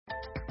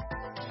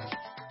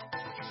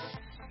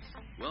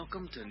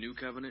Welcome to New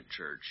Covenant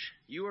Church.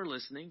 You are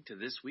listening to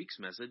this week's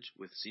message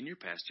with Senior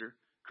Pastor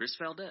Chris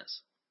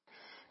Valdez.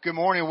 Good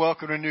morning.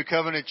 Welcome to New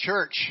Covenant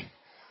Church.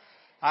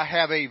 I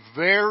have a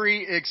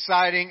very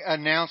exciting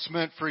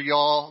announcement for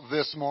y'all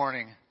this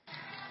morning.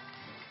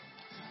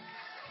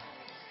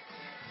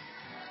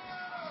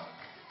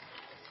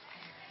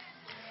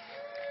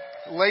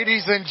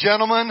 Ladies and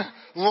gentlemen,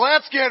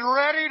 let's get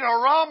ready to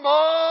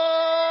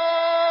rumble!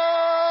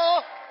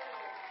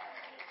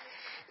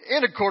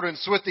 In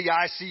accordance with the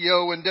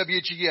ICO and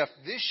WGF,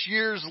 this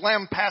year's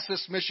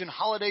Lampasas Mission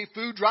Holiday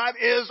Food Drive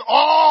is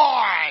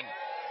on!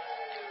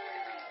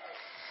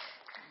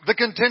 The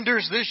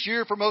contenders this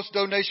year for most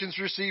donations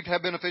received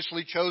have been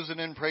officially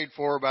chosen and prayed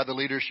for by the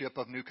leadership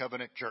of New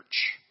Covenant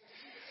Church.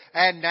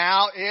 And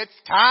now it's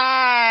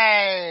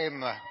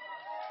time!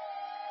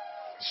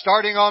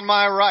 Starting on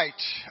my right,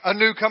 a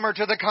newcomer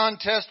to the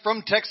contest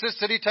from Texas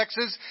City,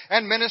 Texas,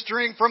 and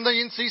ministering from the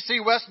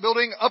NCC West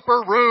Building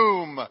Upper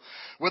Room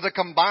with a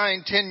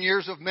combined 10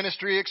 years of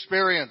ministry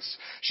experience.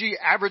 She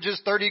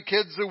averages 30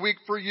 kids a week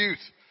for youth.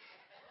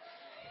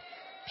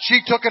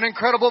 She took an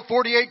incredible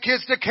 48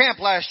 kids to camp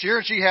last year,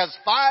 and she has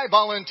 5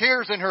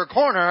 volunteers in her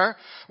corner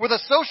with a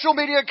social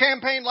media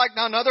campaign like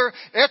none other.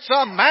 It's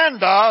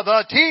Amanda,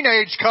 the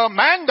Teenage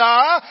Commander,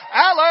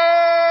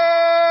 Allen!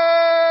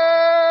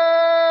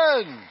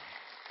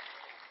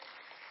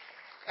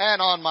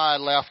 And on my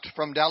left,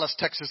 from Dallas,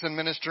 Texas, and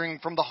ministering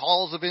from the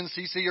halls of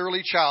NCC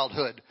Early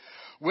Childhood,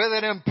 with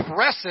an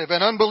impressive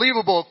and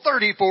unbelievable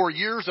 34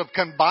 years of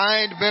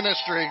combined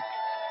ministry.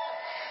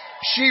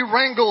 She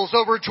wrangles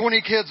over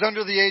 20 kids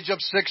under the age of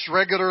 6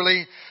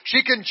 regularly.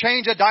 She can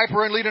change a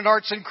diaper and lead an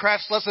arts and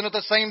crafts lesson at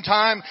the same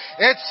time.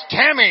 It's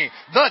Tammy,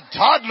 the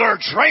toddler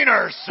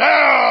trainer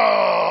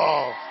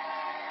self.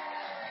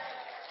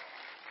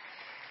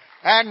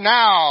 And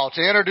now,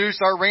 to introduce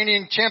our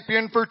reigning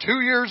champion for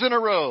 2 years in a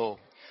row,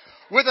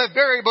 with a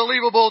very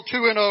believable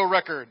 2-0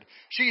 record.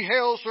 She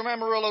hails from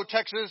Amarillo,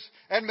 Texas,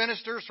 and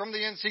ministers from the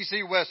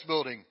NCC West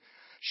Building.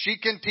 She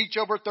can teach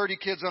over 30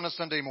 kids on a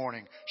Sunday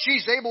morning.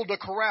 She's able to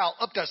corral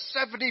up to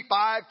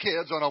 75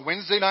 kids on a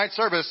Wednesday night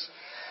service.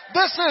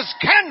 This is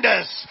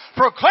Candace,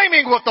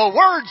 proclaiming what the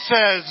Word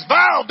says,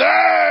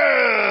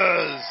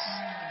 Valdez!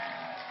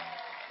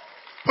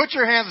 Put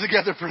your hands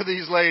together for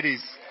these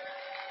ladies.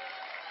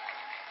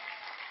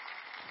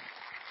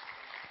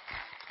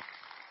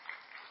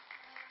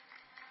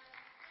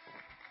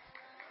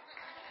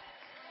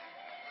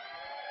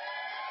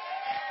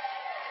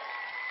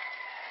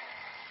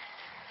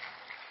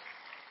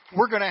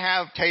 We're going to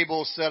have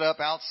tables set up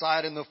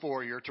outside in the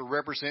foyer to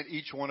represent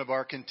each one of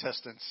our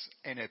contestants.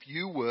 And if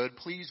you would,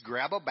 please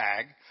grab a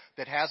bag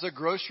that has a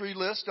grocery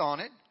list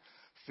on it.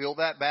 Fill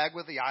that bag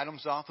with the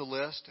items off the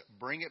list.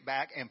 Bring it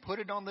back and put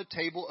it on the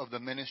table of the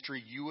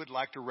ministry you would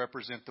like to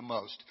represent the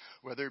most,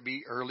 whether it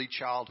be early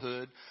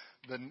childhood,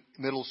 the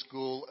middle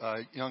school,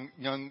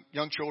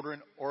 young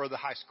children, or the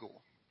high school.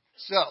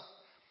 So,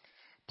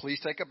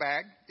 please take a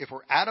bag. If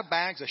we're out of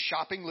bags, a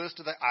shopping list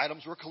of the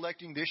items we're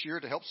collecting this year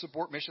to help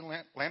support Mission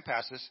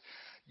Lampasas.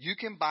 You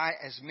can buy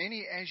as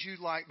many as you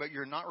like, but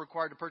you're not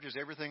required to purchase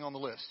everything on the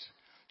list.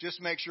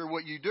 Just make sure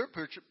what you do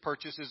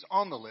purchase is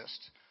on the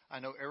list. I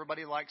know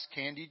everybody likes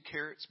candied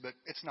carrots, but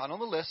it's not on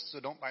the list, so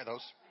don't buy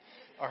those.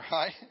 All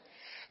right?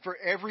 For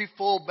every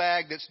full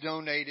bag that's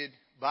donated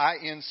by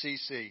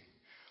NCC,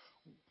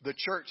 the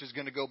church is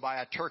going to go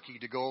buy a turkey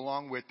to go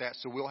along with that.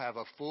 So we'll have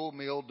a full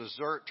meal,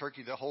 dessert,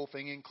 turkey, the whole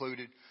thing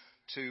included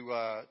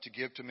to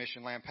give to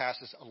Mission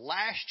Lampasas.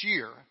 Last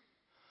year,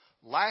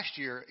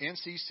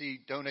 NCC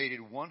donated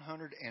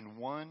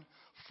 101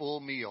 full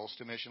meals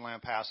to Mission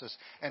Lampasas.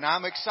 And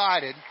I'm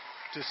excited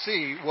to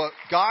see what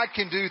God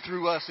can do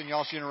through us and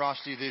y'all's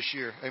generosity this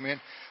year.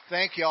 Amen.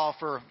 Thank y'all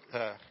for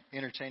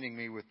entertaining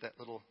me with that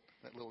little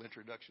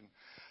introduction.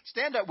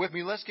 Stand up with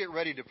me. Let's get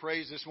ready to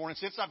praise this morning.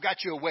 Since I've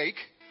got you awake,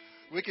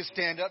 we can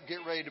stand up,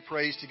 get ready to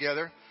praise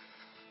together.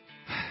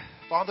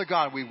 Father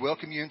God, we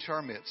welcome you into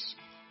our midst.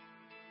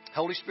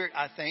 Holy Spirit,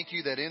 I thank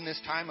you that in this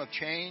time of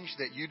change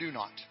that you do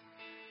not.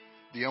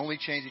 The only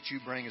change that you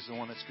bring is the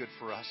one that's good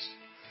for us.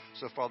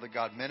 So, Father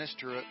God,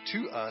 minister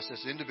to us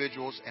as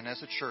individuals and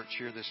as a church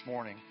here this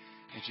morning.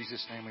 In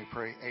Jesus' name we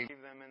pray. Amen.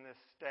 Them in this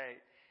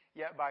state.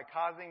 Yet by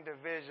causing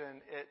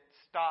division, it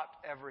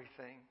stopped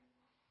everything.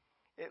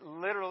 It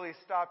literally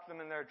stopped them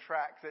in their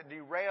tracks. It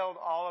derailed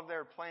all of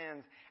their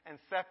plans and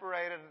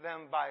separated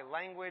them by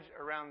language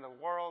around the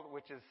world,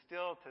 which is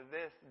still to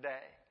this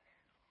day.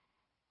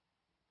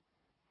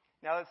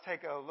 Now let's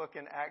take a look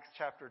in Acts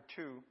chapter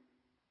 2.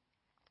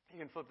 You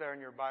can flip there in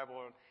your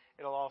Bible.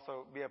 It'll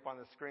also be up on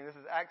the screen. This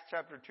is Acts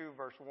chapter 2,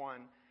 verse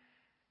 1.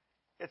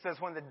 It says,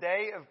 "When the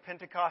day of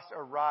Pentecost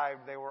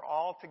arrived, they were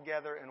all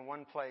together in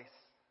one place.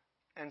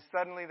 And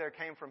suddenly there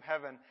came from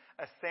heaven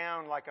a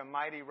sound like a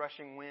mighty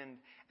rushing wind,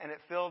 and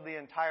it filled the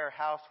entire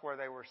house where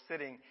they were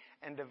sitting.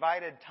 And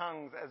divided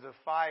tongues as of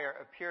fire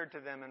appeared to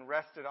them and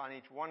rested on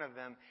each one of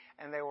them.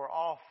 And they were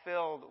all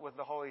filled with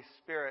the Holy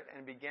Spirit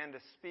and began to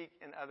speak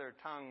in other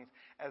tongues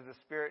as the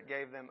Spirit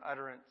gave them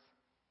utterance.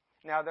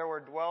 Now there were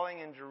dwelling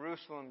in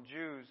Jerusalem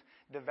Jews,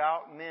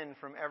 devout men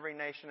from every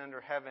nation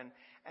under heaven.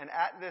 And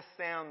at this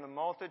sound the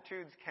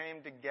multitudes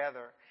came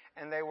together,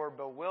 and they were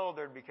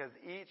bewildered because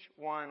each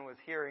one was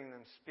hearing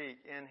them speak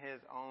in his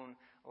own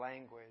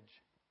language.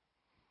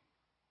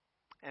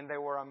 And they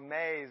were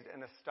amazed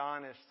and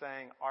astonished,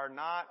 saying, "Are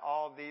not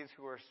all these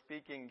who are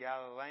speaking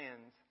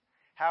Galileans?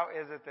 How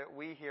is it that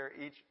we hear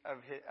each of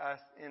us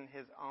in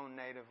his own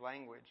native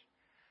language?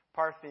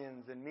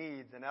 Parthians and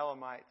Medes and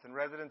Elamites and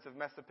residents of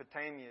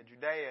Mesopotamia,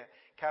 Judea,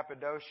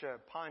 Cappadocia,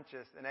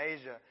 Pontus and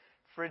Asia,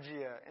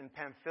 Phrygia and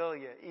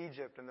Pamphylia,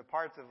 Egypt and the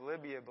parts of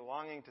Libya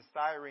belonging to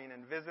Cyrene,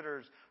 and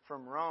visitors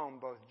from Rome,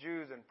 both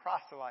Jews and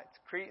proselytes,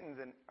 Cretans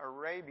and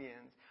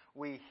Arabians,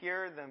 we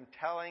hear them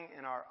telling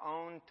in our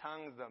own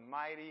tongues the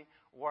mighty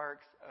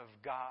works of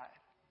God."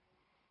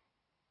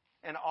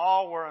 And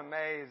all were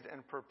amazed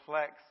and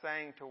perplexed,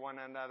 saying to one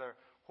another,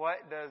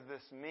 "What does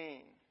this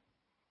mean?"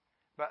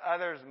 But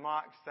others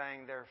mocked,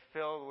 saying, "They're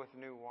filled with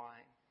new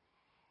wine."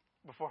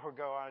 Before we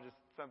go on, just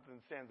something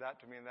stands out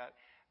to me in that.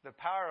 The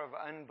power of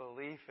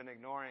unbelief and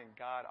ignoring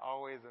God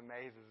always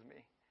amazes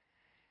me.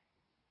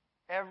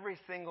 Every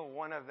single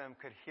one of them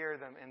could hear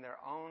them in their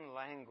own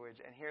language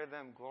and hear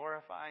them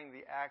glorifying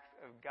the acts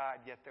of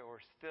God, yet there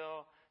were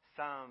still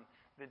some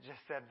that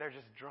just said they're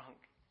just drunk.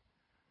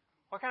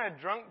 What kind of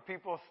drunk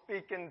people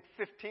speak in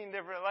 15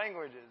 different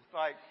languages?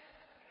 Like,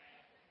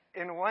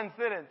 in one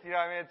sentence,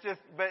 it's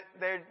just, but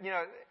they're,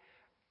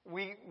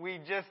 we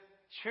just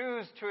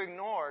choose to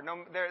ignore.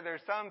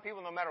 There's some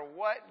people, no matter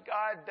what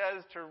God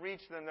does to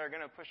reach them, they're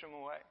going to push them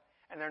away.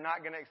 And they're not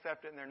going to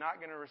accept it, and they're not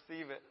going to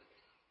receive it.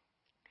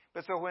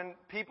 But so when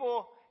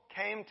people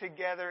came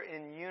together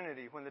in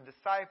unity, when the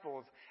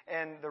disciples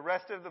and the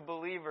rest of the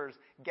believers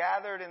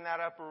gathered in that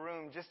upper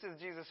room, just as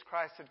Jesus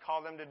Christ had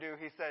called them to do,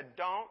 he said,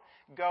 "Don't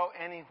go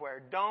anywhere.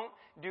 Don't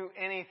do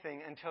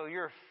anything until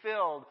you're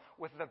filled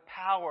with the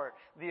power,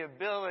 the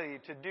ability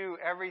to do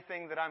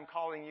everything that I'm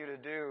calling you to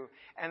do."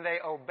 And they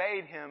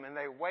obeyed him, and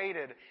they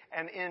waited.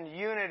 And in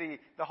unity,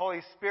 the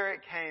Holy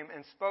Spirit came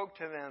and spoke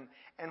to them.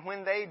 And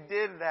when they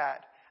did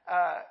that,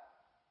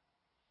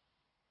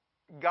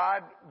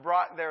 God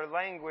brought their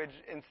language,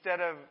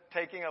 instead of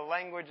taking a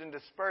language and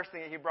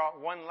dispersing it, he brought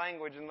one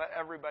language and let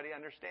everybody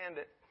understand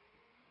it.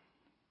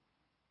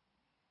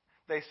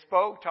 They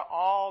spoke to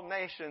all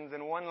nations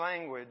in one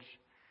language.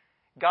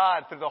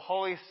 God, through the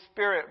Holy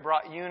Spirit,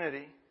 brought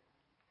unity.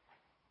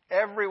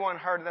 Everyone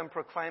heard them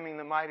proclaiming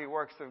the mighty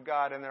works of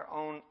God in their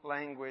own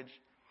language.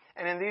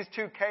 And in these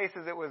two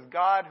cases, it was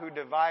God who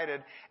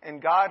divided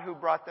and God who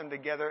brought them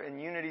together in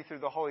unity through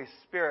the Holy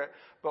Spirit.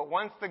 But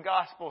once the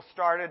gospel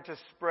started to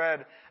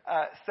spread,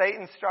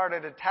 Satan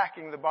started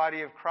attacking the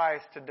body of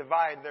Christ to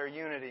divide their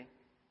unity.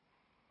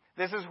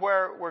 This is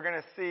where we're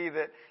going to see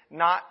that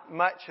not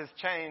much has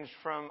changed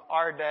from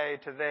our day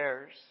to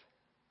theirs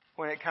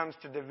when it comes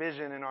to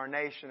division in our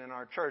nation, in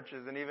our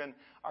churches, and even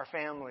our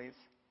families.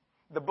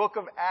 The book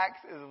of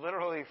Acts is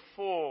literally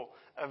full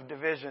of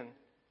division.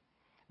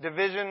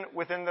 Division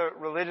within the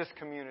religious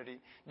community.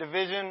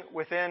 Division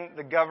within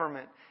the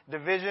government.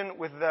 Division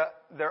with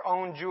their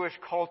own Jewish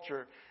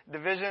culture.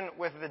 Division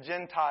with the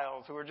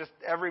Gentiles, who are just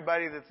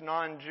everybody that's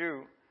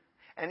non-Jew.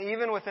 And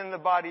even within the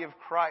body of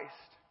Christ.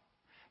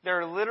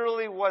 There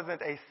literally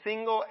wasn't a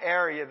single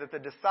area that the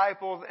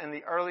disciples and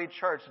the early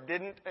church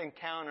didn't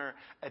encounter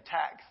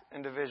attacks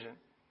and division.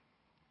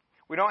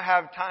 We don't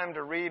have time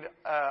to read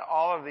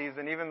all of these,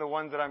 and even the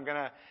ones that I'm going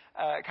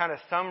to kind of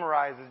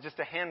summarize is just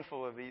a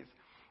handful of these.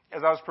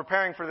 As I was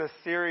preparing for this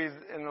series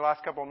in the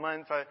last couple of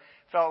months, I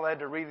felt led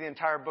to read the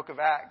entire book of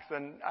Acts.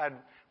 And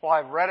while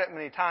I've read it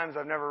many times,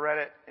 I've never read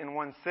it in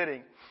one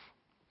sitting.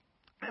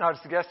 And I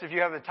would suggest if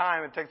you have the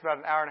time, it takes about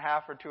an hour and a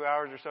half or 2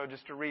 hours or so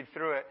just to read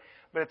through it.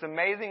 But it's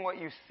amazing what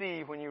you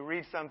see when you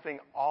read something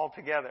all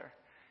together.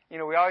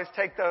 We always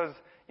take those,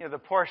 the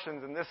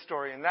portions in this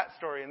story and that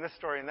story and this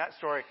story and that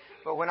story.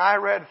 But when I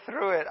read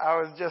through it, I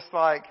was just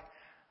like,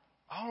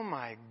 oh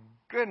my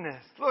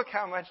goodness, look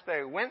how much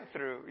they went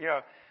through.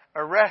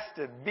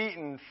 Arrested,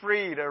 beaten,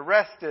 freed,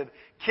 arrested,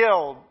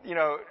 killed,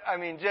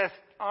 just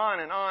on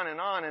and on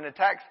and on, and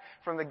attacks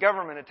from the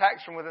government,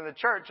 attacks from within the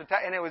church,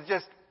 and it was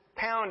just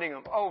pounding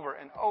them over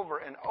and over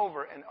and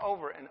over and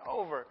over and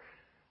over.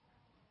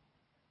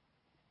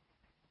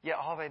 Yet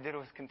all they did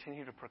was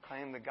continue to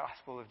proclaim the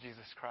gospel of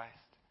Jesus Christ.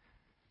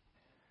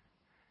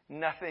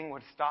 Nothing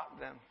would stop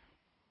them.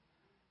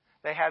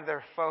 They had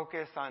their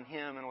focus on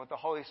him and what the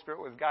Holy Spirit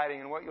was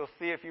guiding. And what you'll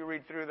see if you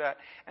read through that,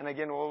 and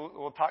again,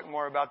 we'll talk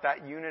more about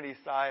that unity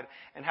side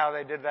and how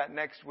they did that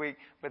next week.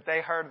 But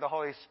they heard the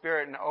Holy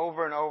Spirit, and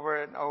over and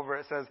over and over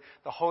it says,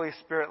 the Holy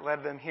Spirit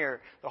led them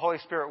here. The Holy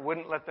Spirit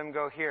wouldn't let them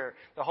go here.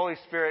 The Holy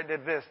Spirit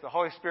did this. The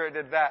Holy Spirit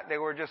did that. They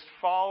were just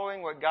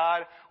following what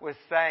God was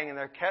saying, and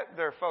they kept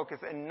their focus.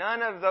 And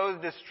none of those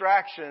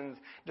distractions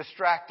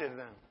distracted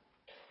them.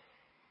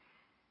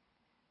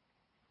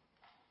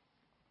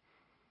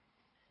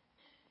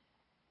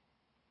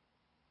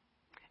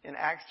 In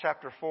Acts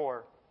chapter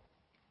 4,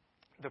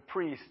 the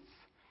priests,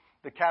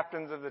 the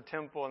captains of the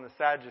temple, and the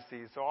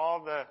Sadducees, so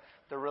all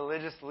the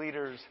religious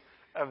leaders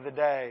of the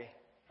day,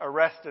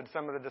 arrested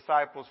some of the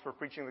disciples for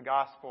preaching the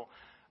gospel.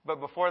 But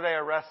before they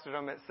arrested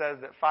them, it says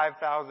that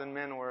 5,000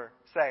 men were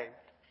saved.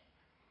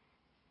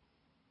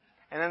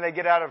 And then they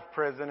get out of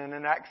prison,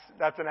 and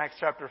that's in Acts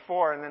chapter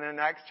 4. And then in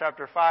Acts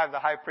chapter 5, the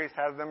high priest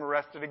has them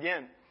arrested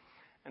again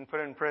and put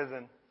in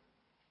prison.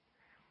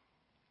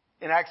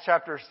 In Acts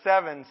chapter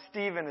 7,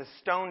 Stephen is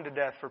stoned to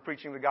death for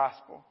preaching the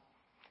gospel.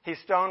 He's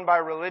stoned by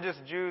religious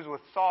Jews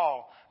with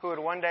Saul, who would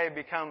one day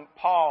become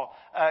Paul,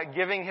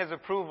 giving his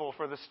approval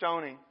for the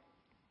stoning.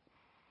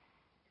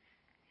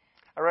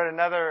 I read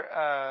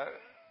another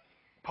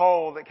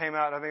poll that came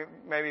out, I think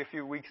maybe a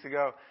few weeks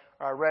ago,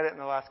 or I read it in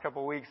the last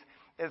couple of weeks.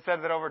 It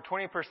said that over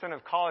 20%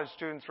 of college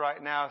students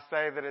right now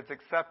say that it's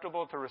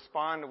acceptable to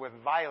respond with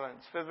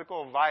violence,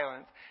 physical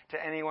violence,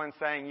 to anyone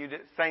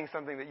saying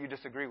something that you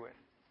disagree with.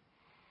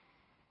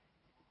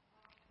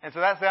 And so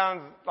that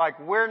sounds like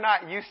we're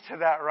not used to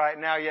that right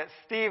now, yet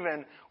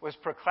Stephen was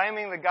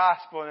proclaiming the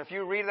gospel. And if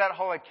you read that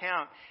whole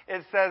account,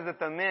 it says that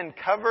the men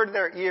covered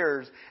their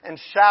ears and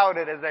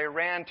shouted as they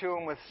ran to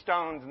him with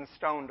stones and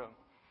stoned him,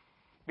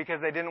 because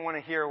they didn't want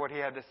to hear what he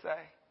had to say,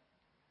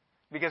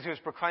 because he was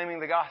proclaiming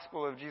the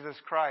gospel of Jesus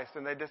Christ,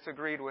 and they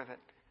disagreed with it.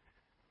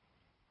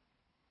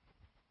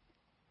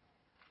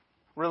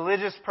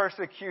 Religious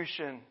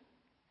persecution.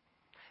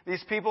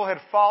 These people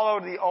had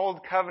followed the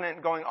old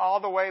covenant going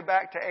all the way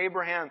back to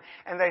Abraham,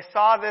 and they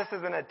saw this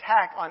as an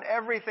attack on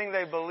everything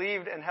they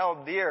believed and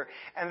held dear.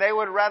 And they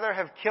would rather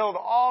have killed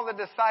all the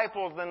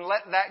disciples than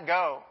let that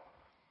go.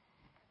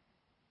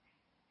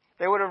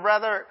 They would have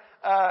rather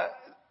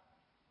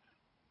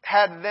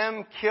had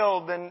them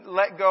killed than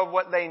let go of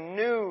what they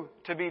knew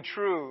to be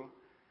true.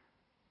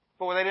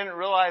 But what they didn't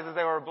realize is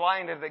they were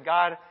blinded that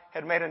God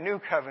had made a new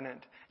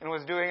covenant and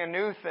was doing a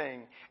new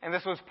thing. And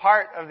this was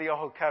part of the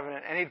Old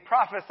Covenant. And He'd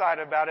prophesied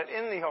about it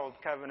in the Old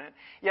Covenant.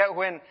 Yet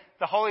when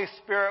the Holy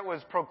Spirit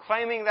was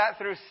proclaiming that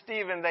through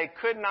Stephen, they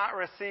could not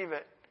receive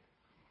it.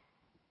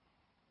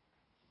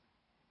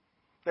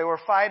 They were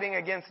fighting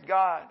against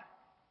God.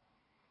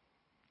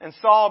 And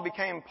Saul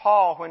became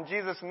Paul when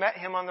Jesus met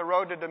him on the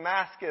road to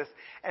Damascus.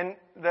 And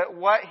that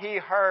what he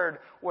heard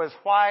was,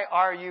 "Why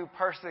are you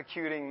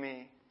persecuting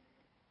me?"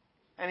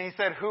 And he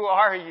said, "Who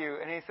are you?"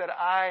 And he said,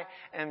 "I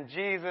am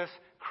Jesus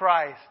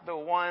Christ, the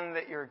one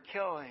that you're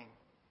killing."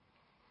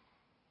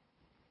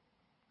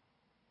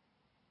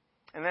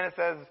 And then it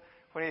says,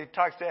 when he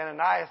talks to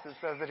Ananias, it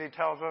says that he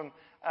tells him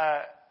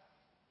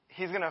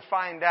he's going to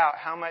find out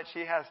how much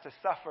he has to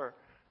suffer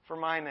for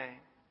my name.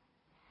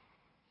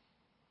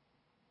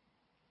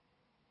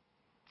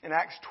 In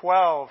Acts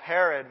 12,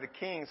 Herod, the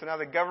king, so now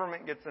the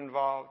government gets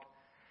involved,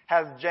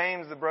 has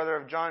James, the brother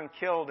of John,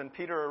 killed and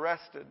Peter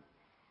arrested.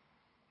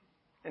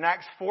 In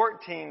Acts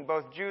 14,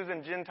 both Jews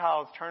and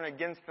Gentiles turn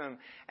against them.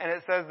 And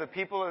it says the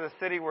people of the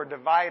city were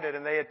divided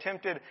and they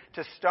attempted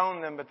to stone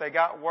them, but they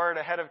got word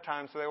ahead of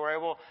time, so they were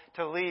able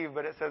to leave.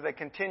 But it says they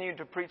continued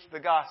to preach the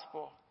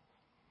gospel.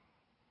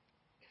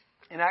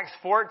 In Acts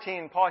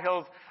 14, Paul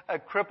heals a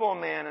crippled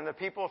man, and the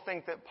people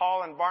think that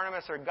Paul and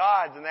Barnabas are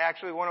gods, and they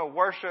actually want to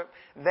worship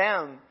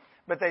them.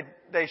 But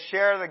they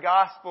share the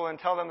gospel and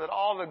tell them that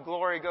all the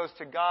glory goes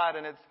to God,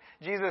 and it's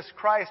Jesus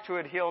Christ who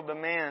had healed the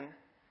man.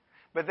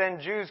 But then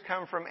Jews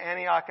come from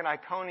Antioch and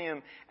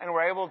Iconium and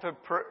were able to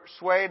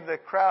persuade the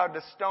crowd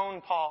to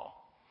stone Paul.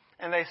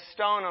 And they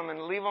stone him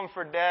and leave him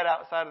for dead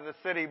outside of the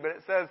city. But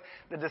it says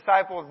the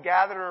disciples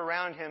gathered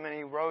around him and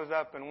he rose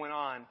up and went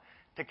on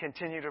to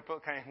continue to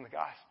proclaim the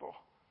gospel.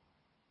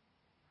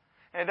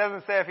 And it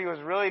doesn't say if he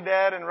was really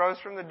dead and rose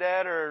from the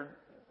dead or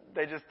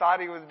they just thought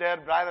he was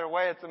dead. But either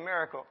way, it's a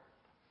miracle.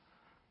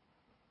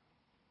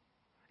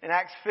 In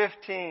Acts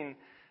 15,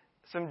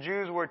 some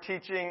Jews were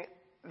teaching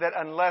that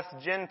unless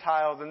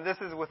Gentiles, and this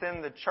is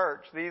within the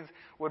church, these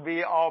would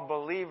be all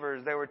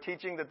believers. They were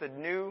teaching that the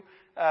new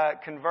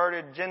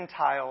converted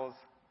Gentiles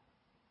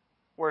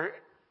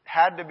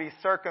had to be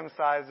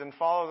circumcised and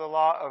follow the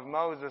law of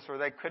Moses or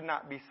they could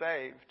not be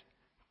saved.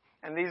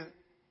 And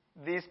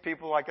these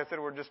people, like I said,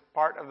 were just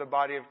part of the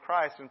body of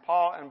Christ. And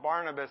Paul and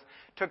Barnabas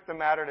took the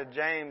matter to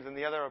James and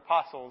the other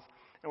apostles.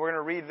 And we're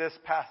going to read this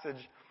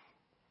passage.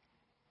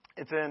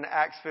 It's in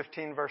Acts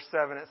 15, verse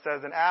 7. It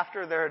says, "And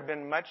after there had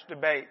been much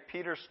debate,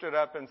 Peter stood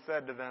up and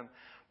said to them,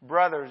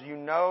 'Brothers, you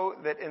know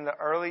that in the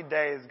early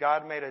days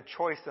God made a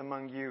choice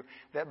among you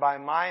that by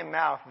my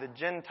mouth the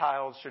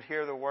Gentiles should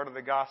hear the word of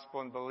the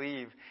gospel and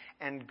believe.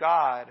 And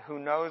God, who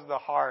knows the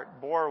heart,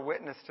 bore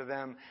witness to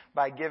them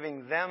by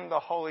giving them the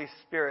Holy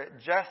Spirit,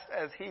 just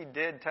as He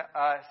did to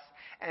us.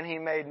 And He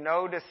made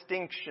no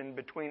distinction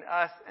between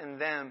us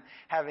and them,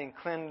 having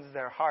cleansed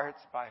their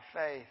hearts by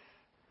faith.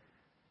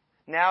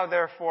 Now,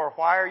 therefore,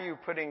 why are you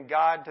putting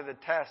God to the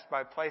test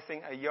by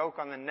placing a yoke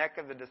on the neck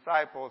of the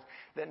disciples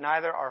that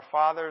neither our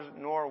fathers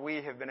nor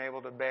we have been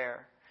able to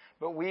bear?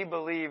 But we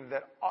believe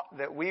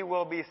that we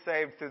will be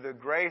saved through the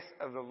grace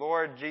of the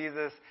Lord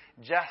Jesus,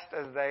 just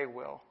as they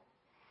will.'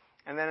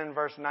 And then in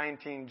verse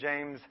 19,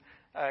 James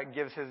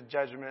gives his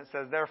judgment. It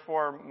says,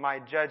 "Therefore my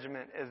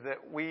judgment is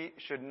that we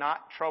should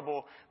not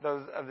trouble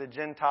those of the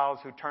Gentiles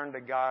who turn to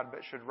God,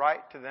 but should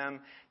write to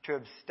them to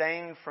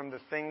abstain from the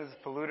things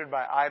polluted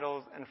by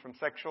idols and from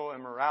sexual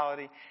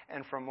immorality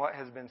and from what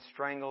has been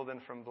strangled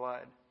and from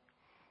blood."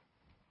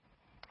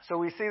 So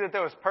we see that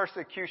there was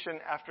persecution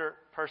after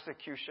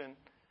persecution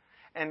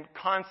and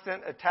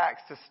constant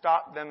attacks to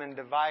stop them and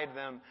divide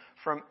them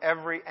from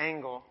every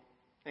angle,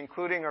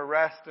 including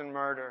arrest and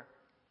murder.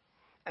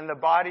 And the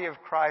body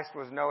of Christ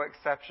was no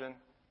exception.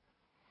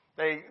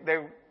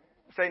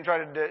 Satan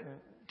tried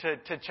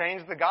to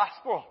change the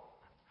gospel.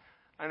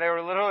 And they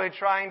were literally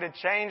trying to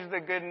change the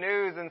good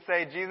news and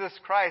say, Jesus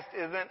Christ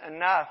isn't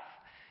enough.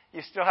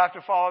 You still have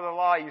to follow the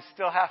law. You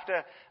still have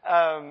to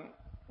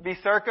be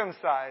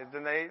circumcised.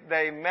 And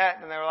they met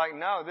and they were like,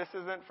 no, this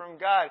isn't from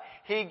God.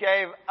 He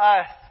gave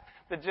us,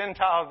 the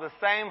Gentiles, the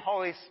same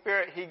Holy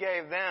Spirit He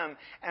gave them.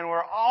 And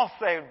we're all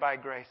saved by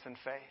grace and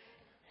faith.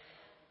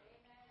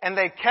 And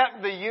they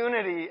kept the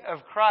unity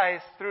of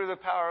Christ through the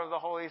power of the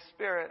Holy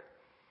Spirit.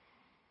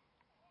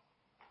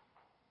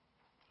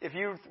 If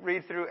you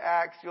read through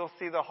Acts, you'll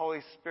see the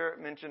Holy Spirit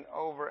mentioned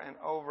over and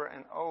over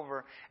and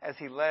over as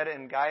He led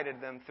and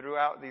guided them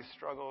throughout these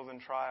struggles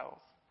and trials.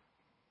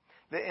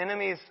 The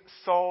enemy's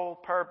sole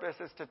purpose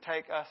is to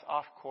take us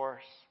off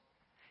course.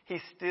 He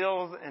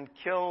steals and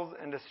kills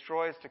and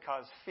destroys to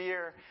cause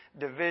fear,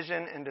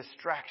 division, and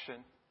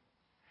distraction.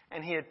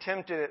 And he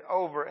attempted it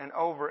over and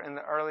over in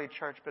the early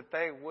church, but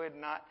they would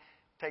not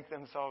take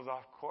themselves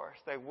off course.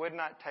 They would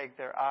not take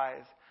their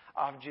eyes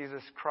off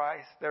Jesus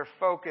Christ. Their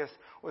focus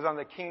was on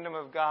the kingdom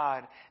of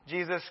God,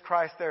 Jesus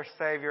Christ their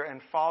Savior,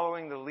 and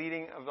following the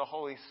leading of the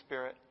Holy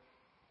Spirit.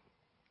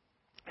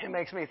 It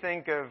makes me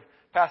think of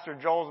Pastor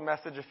Joel's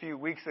message a few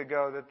weeks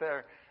ago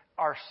that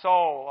our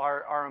soul,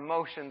 our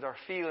emotions, our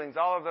feelings,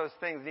 all of those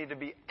things need to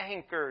be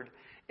anchored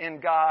in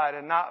God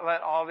and not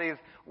let all these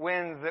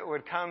winds that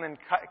would come and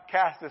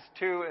cast us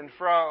to and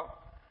fro.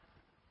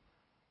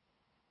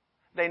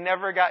 They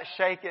never got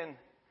shaken.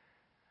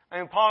 I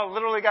mean, Paul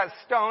literally got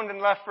stoned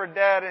and left for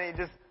dead, and he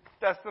just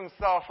dusts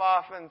himself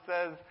off and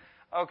says,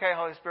 okay,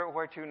 Holy Spirit,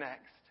 where to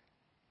next?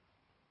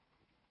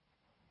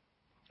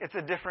 It's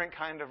a different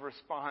kind of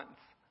response.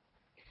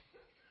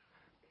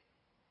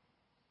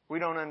 We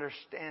don't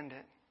understand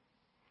it,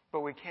 but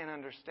we can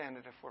understand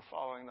it if we're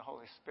following the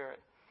Holy Spirit.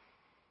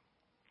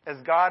 As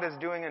God is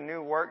doing a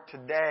new work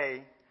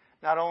today,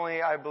 not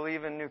only I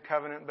believe in New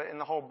Covenant, but in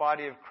the whole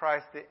body of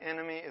Christ, the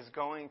enemy is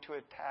going to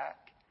attack.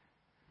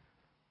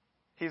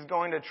 He's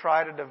going to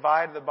try to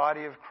divide the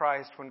body of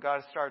Christ when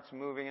God starts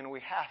moving, and we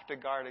have to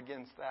guard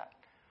against that.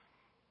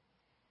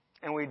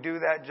 And we do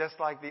that just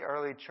like the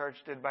early church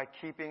did by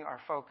keeping our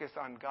focus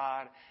on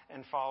God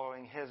and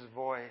following His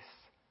voice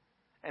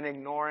and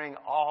ignoring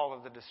all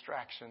of the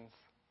distractions.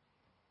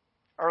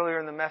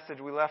 Earlier in the message,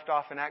 we left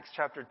off in Acts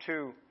chapter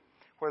 2,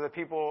 where the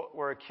people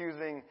were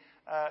accusing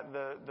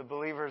the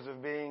believers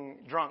of being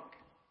drunk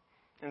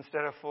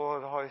instead of full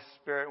of the Holy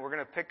Spirit. We're going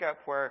to pick up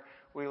where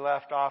we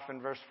left off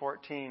in verse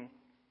 14.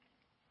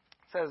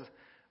 It says,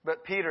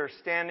 "But Peter,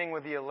 standing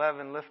with the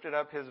 11, lifted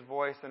up his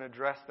voice and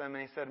addressed them,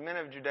 and he said, 'Men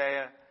of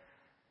Judea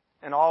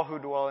and all who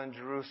dwell in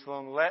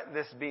Jerusalem, let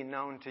this be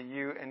known to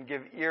you, and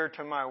give ear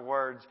to my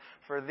words,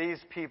 for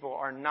these people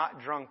are not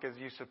drunk as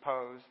you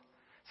suppose,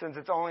 since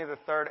it's only the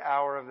third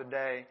hour of the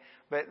day.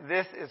 But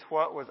this is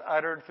what was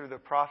uttered through the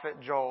prophet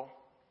Joel.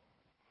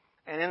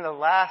 And in the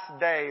last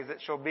days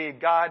it shall be,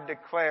 God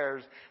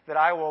declares, that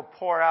I will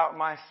pour out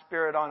my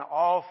Spirit on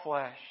all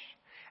flesh.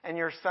 And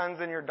your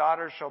sons and your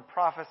daughters shall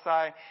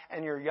prophesy,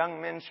 and your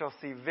young men shall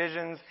see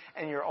visions,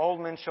 and your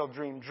old men shall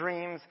dream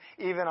dreams.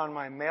 Even on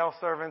my male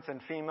servants and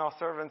female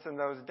servants in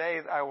those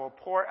days I will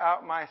pour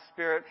out my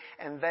Spirit,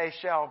 and they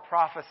shall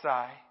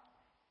prophesy.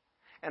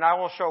 And I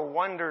will show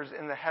wonders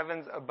in the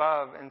heavens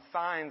above and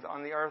signs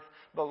on the earth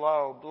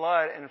below,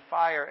 blood and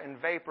fire and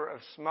vapor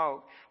of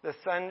smoke. The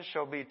sun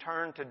shall be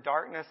turned to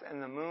darkness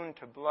and the moon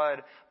to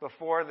blood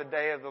before the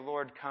day of the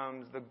Lord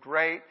comes, the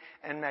great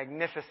and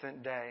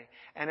magnificent day.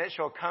 And it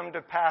shall come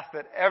to pass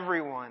that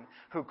everyone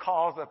who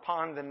calls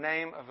upon the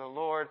name of the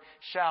Lord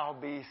shall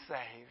be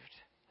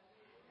saved.'"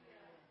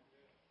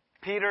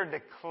 Peter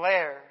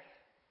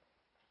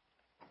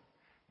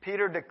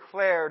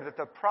declared that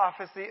the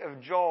prophecy of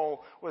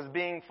Joel was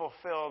being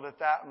fulfilled at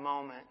that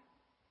moment.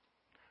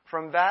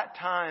 From that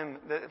time,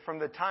 from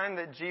the time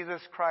that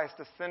Jesus Christ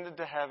ascended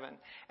to heaven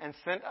and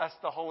sent us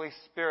the Holy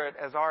Spirit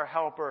as our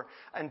helper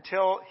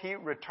until He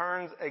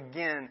returns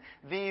again,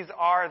 these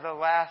are the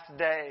last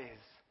days.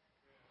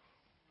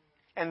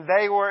 And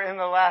they were in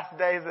the last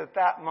days at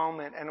that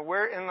moment, and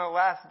we're in the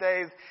last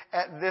days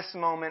at this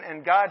moment.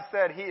 And God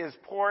said He is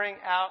pouring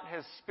out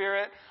His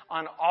Spirit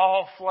on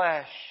all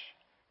flesh.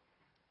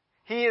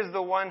 He is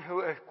the one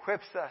who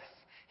equips us.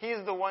 He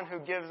is the one who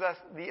gives us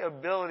the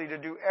ability to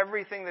do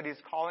everything that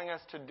He's calling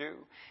us to do.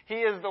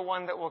 He is the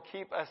one that will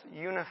keep us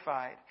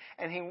unified.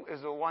 And He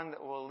is the one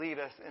that will lead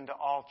us into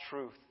all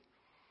truth.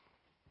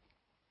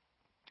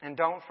 And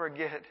don't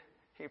forget,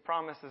 He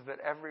promises that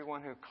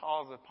everyone who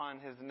calls upon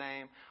His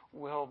name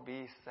will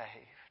be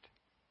saved.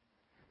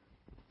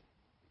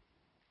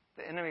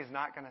 The enemy's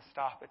not going to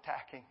stop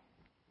attacking.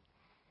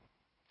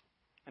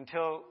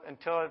 Until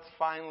it's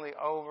finally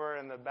over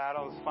and the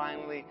battle is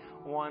finally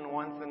won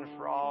once and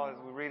for all, as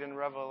we read in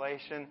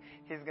Revelation,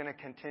 he's going to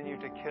continue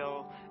to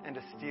kill and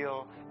to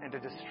steal and to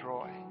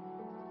destroy.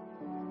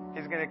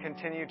 He's going to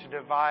continue to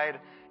divide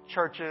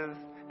churches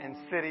and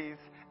cities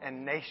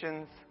and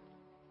nations.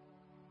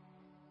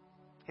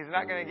 He's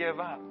not going to give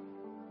up.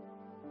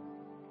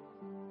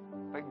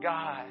 But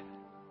God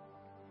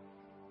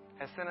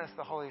has sent us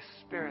the Holy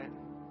Spirit.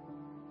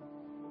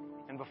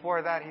 And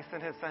before that, He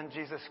sent His Son,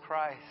 Jesus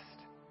Christ,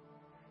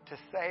 to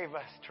save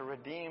us, to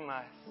redeem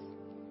us.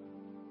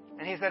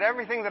 And He said,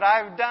 everything that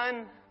I've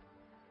done,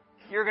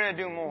 you're going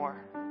to do more.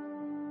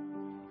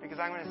 Because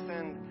I'm going to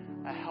send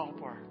a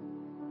helper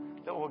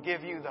that will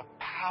give you the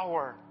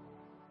power,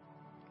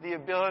 the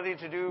ability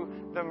to do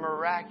the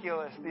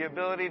miraculous, the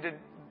ability to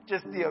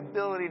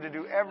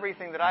do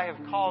everything that I have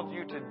called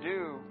you to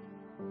do.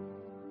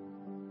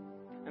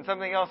 And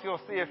something else you'll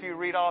see if you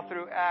read all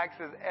through Acts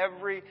is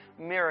every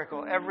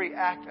miracle, every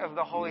act of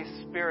the Holy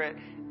Spirit,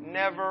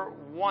 never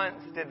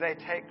once did they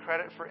take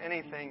credit for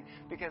anything,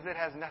 because it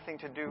has nothing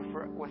to do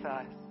with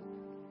us.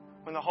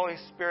 When the Holy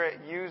Spirit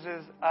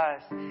uses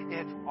us,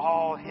 it's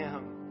all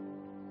Him.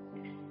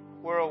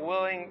 We're a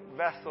willing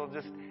vessel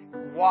just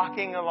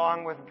walking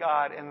along with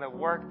God in the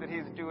work that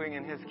He's doing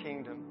in His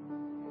kingdom.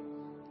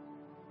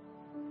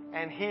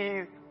 And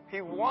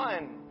He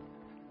won.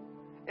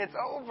 It's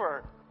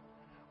over.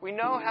 We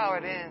know how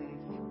it ends.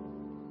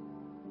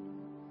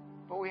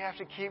 But we have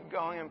to keep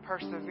going and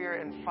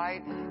persevere and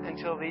fight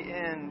until the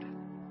end.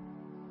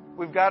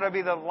 We've got to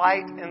be the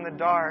light in the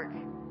dark.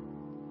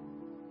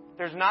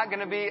 There's not going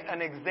to be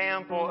an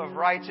example of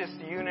righteous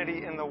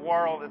unity in the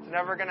world. It's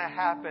never going to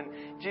happen.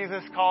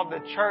 Jesus called the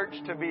church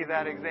to be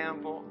that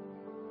example.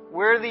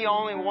 We're the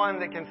only one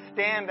that can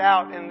stand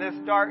out in this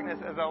darkness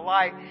as a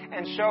light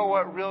and show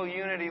what real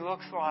unity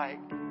looks like.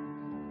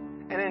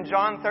 And in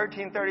John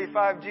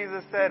 13:35,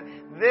 Jesus said,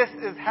 "This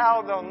is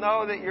how they'll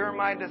know that you're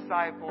my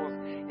disciples,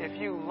 if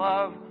you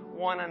love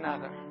one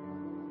another."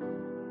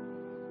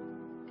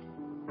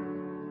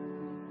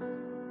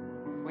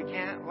 We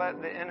can't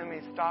let the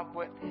enemy stop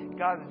what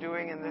God's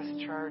doing in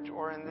this church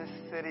or in this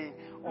city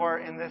or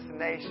in this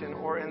nation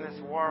or in this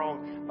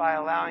world by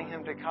allowing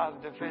him to cause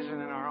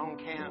division in our own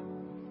camp.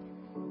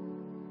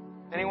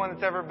 Anyone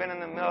that's ever been in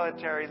the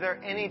military, is there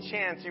any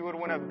chance you would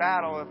win a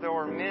battle if there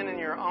were men in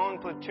your own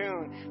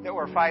platoon that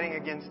were fighting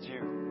against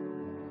you?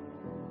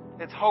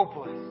 It's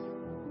hopeless.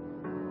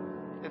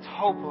 It's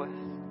hopeless.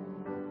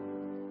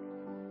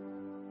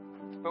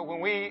 But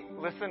when we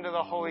listen to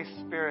the Holy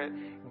Spirit,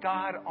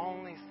 God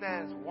only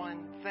says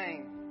one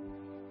thing.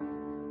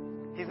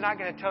 He's not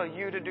going to tell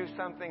you to do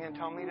something and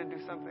tell me to do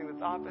something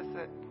that's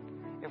opposite.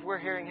 If we're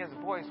hearing His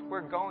voice, we're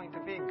going to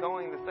be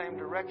going the same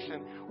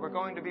direction. We're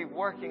going to be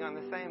working on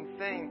the same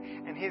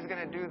thing. And He's going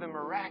to do the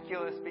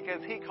miraculous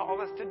because He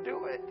called us to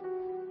do it.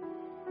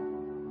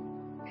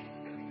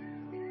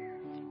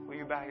 Will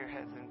you bow your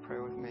heads and pray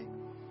with me?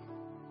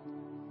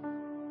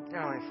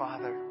 Heavenly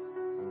Father,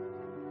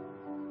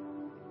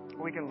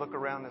 we can look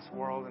around this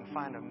world and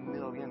find a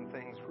million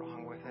things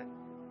wrong with it.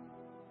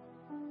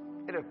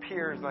 It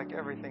appears like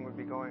everything would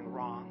be going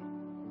wrong.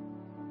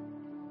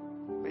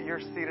 But you're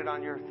seated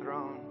on your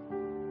throne.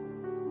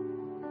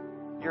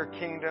 Your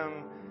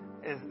kingdom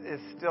is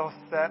still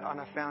set on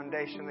a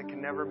foundation that can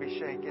never be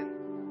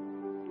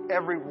shaken.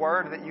 Every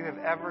word that you have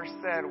ever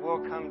said will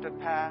come to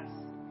pass.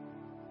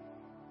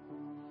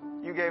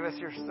 You gave us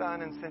your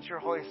Son and sent your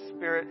Holy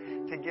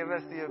Spirit to give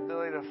us the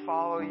ability to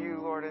follow you,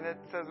 Lord. And it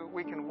says that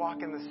we can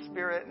walk in the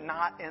Spirit,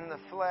 not in the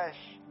flesh.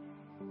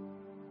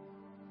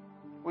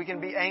 We can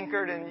be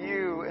anchored in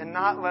you and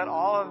not let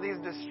all of these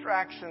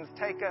distractions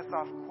take us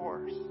off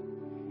course.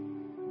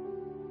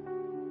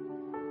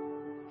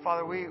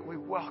 Father, we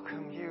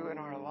welcome you in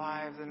our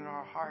lives and in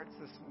our hearts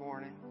this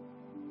morning.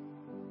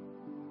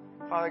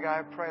 Father God,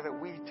 I pray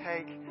that we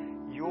take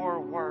your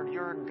word,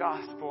 your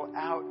gospel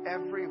out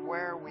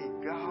everywhere we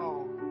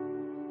go.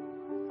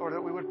 Lord,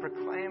 that we would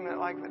proclaim it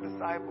like the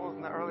disciples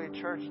in the early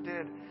church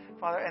did,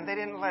 Father, and they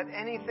didn't let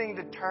anything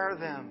deter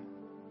them.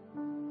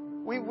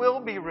 We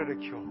will be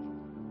ridiculed.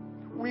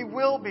 We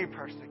will be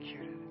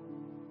persecuted.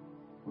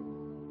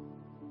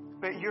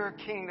 But your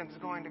kingdom's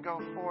going to go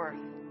forth.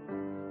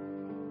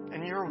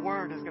 And your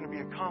word is going to be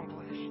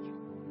accomplished.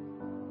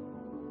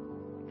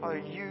 Father,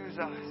 use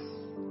us.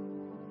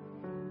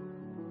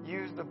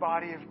 Use the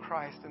body of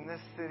Christ in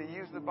this city.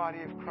 Use the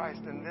body of Christ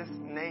in this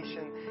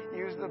nation.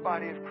 Use the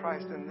body of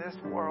Christ in this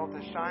world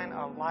to shine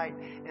a light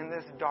in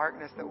this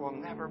darkness that will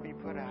never be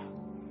put out.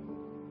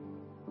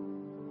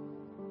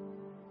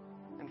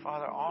 And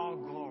Father, all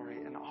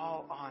glory and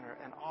all honor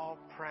and all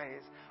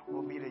praise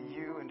will be to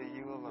you and to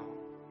you alone.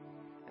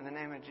 In the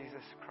name of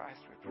Jesus Christ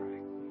we pray.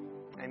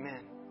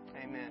 Amen.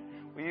 Amen.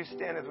 Will you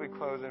stand as we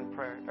close in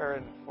prayer or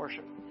in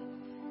worship?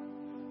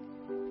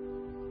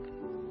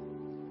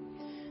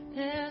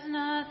 There's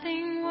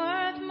nothing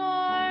worth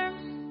more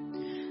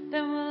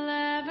that will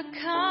ever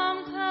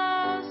come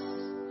close.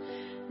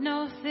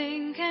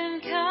 Nothing can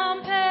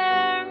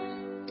compare.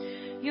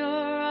 You're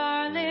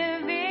our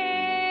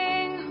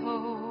living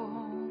hope.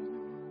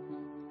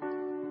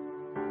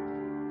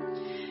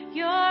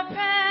 Your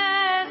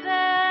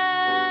presence,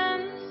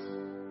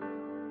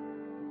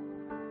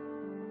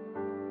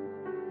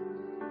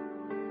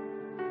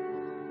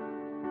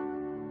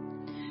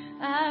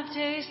 I've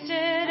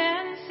tasted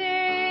and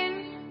seen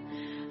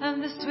of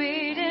the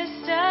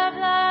sweetest of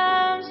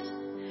loves,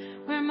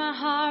 where my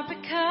heart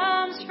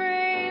becomes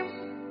free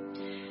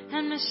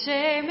and my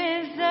shame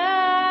is undone.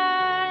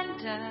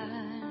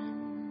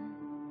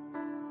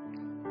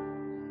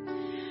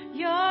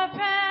 Your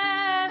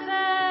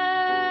presence,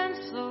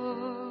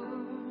 Lord.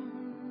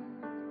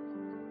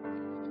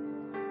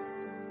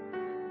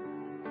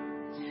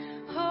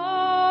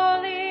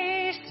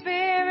 Holy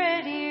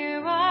Spirit,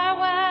 you are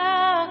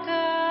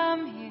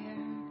welcome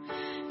here.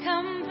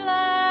 Come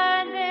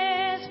flood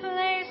this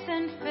place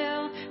and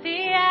fill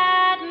the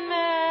atmosphere.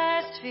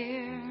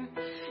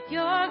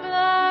 Your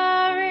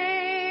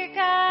glory,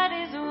 God,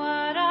 is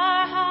what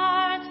our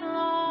hearts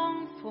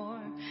long for.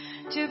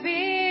 To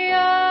be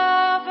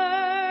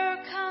overcome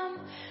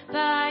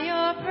by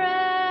your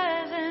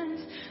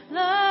presence,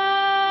 Lord.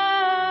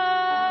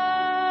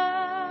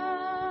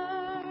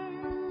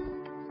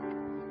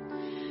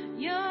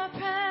 Your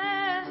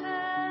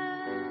presence,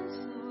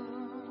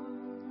 Lord.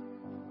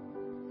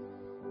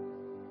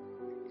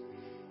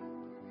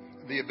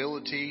 The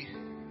ability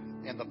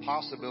and the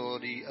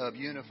possibility of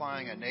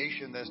unifying a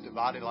nation that's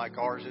divided like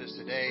ours is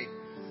today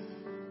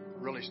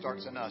really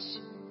starts in us.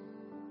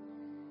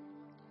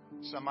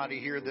 Somebody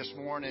here this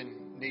morning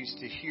needs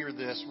to hear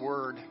this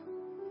word.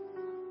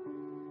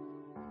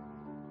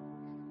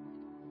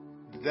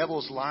 The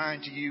devil's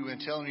lying to you and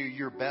telling you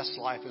your best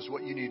life is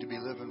what you need to be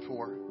living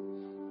for.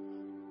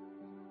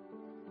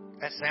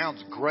 That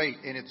sounds great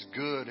and it's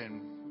good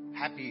and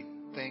happy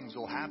things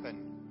will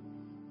happen.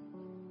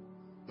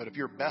 But if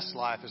your best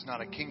life is not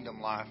a kingdom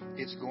life,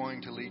 it's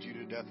going to lead you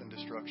to death and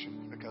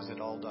destruction, because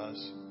it all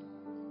does.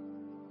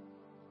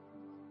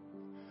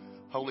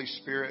 Holy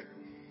Spirit,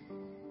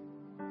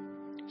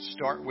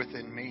 start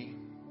within me.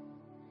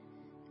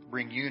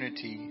 Bring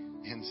unity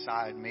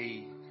inside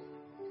me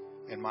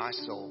and my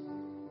soul.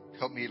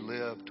 Help me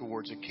live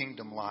towards a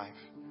kingdom life.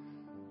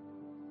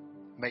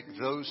 Make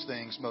those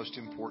things most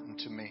important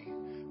to me.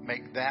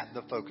 Make that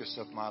the focus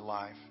of my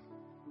life.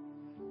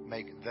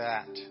 Make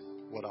that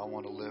what I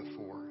want to live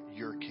for,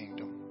 your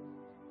kingdom.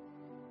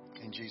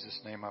 In Jesus'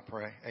 name I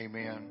pray.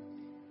 Amen.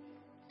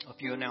 A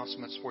few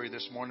announcements for you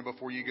this morning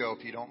before you go,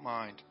 if you don't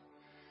mind.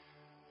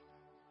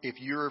 If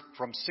you're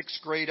from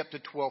 6th grade up to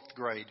 12th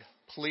grade,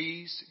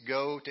 please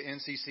go to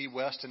NCC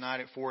West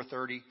tonight at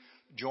 4:30.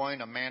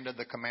 Join Amanda,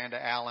 the Commander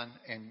Allen,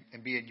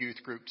 and be in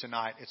youth group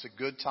tonight. It's a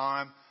good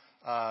time.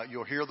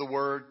 You'll hear the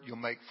word. You'll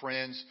make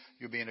friends.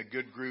 You'll be in a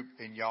good group,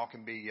 and y'all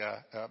can be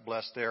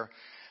blessed there.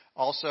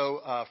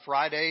 Also,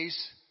 Fridays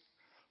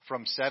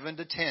from 7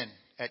 to 10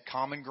 at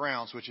Common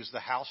Grounds, which is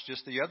the house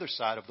just the other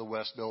side of the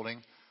West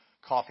Building.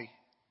 Coffee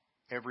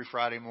every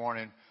Friday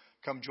morning.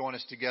 Come join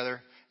us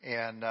together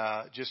and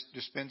just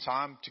spend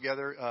time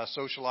together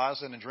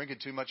socializing and drinking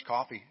too much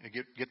coffee to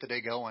get the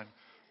day going.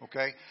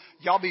 Okay?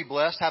 Y'all be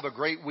blessed. Have a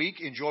great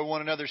week. Enjoy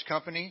one another's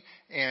company.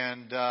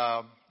 And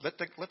let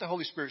the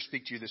Holy Spirit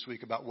speak to you this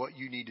week about what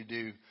you need to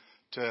do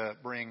to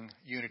bring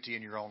unity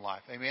in your own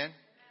life. Amen?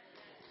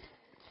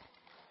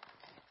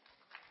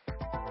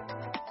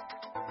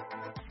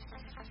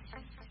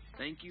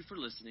 Thank you for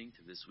listening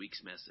to this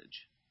week's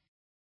message.